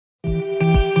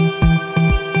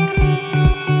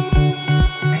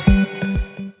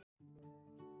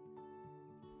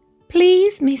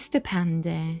Mr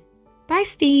Panda by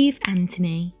Steve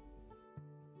Antony.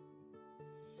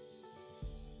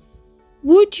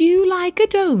 Would you like a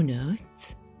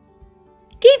donut?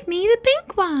 Give me the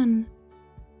pink one.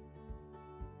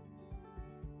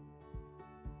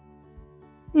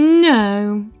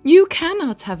 No, you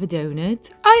cannot have a donut.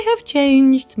 I have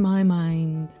changed my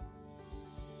mind.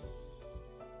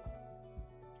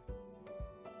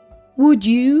 Would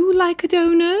you like a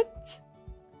donut?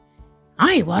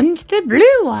 I want the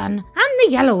blue one and the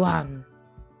yellow one.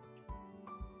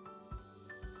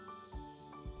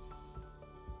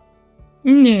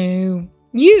 No,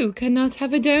 you cannot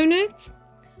have a donut.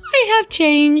 I have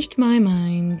changed my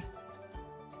mind.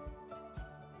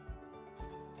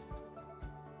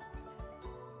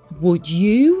 Would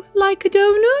you like a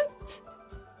donut?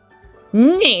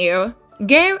 No,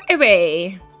 go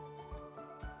away.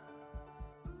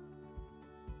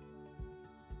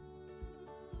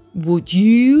 Would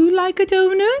you like a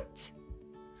donut?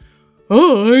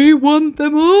 I want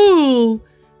them all.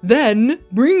 Then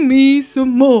bring me some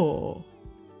more.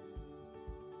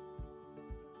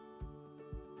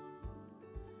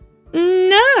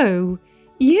 No,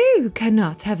 you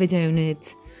cannot have a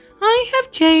donut. I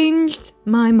have changed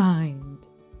my mind.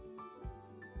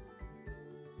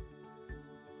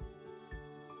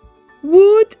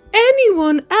 Would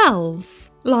anyone else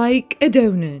like a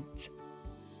donut?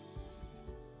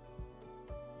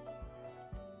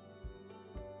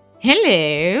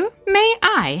 Hello, may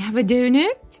I have a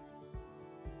donut?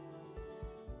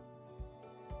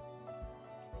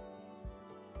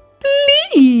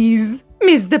 Please,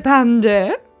 Mr.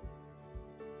 Panda.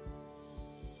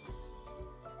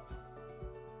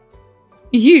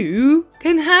 You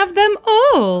can have them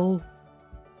all.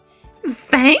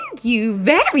 Thank you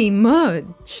very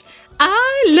much.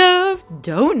 I love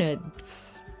donuts.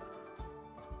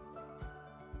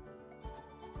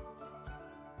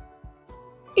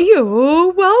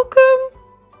 You're welcome.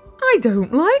 I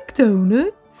don't like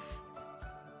donuts.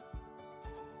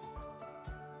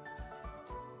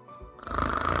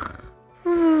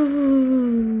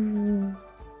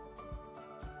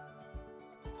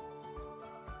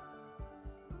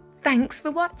 Thanks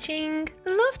for watching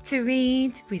Love to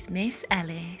Read with Miss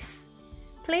Ellis.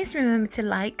 Please remember to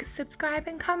like, subscribe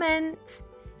and comment.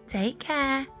 Take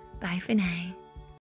care. Bye for now.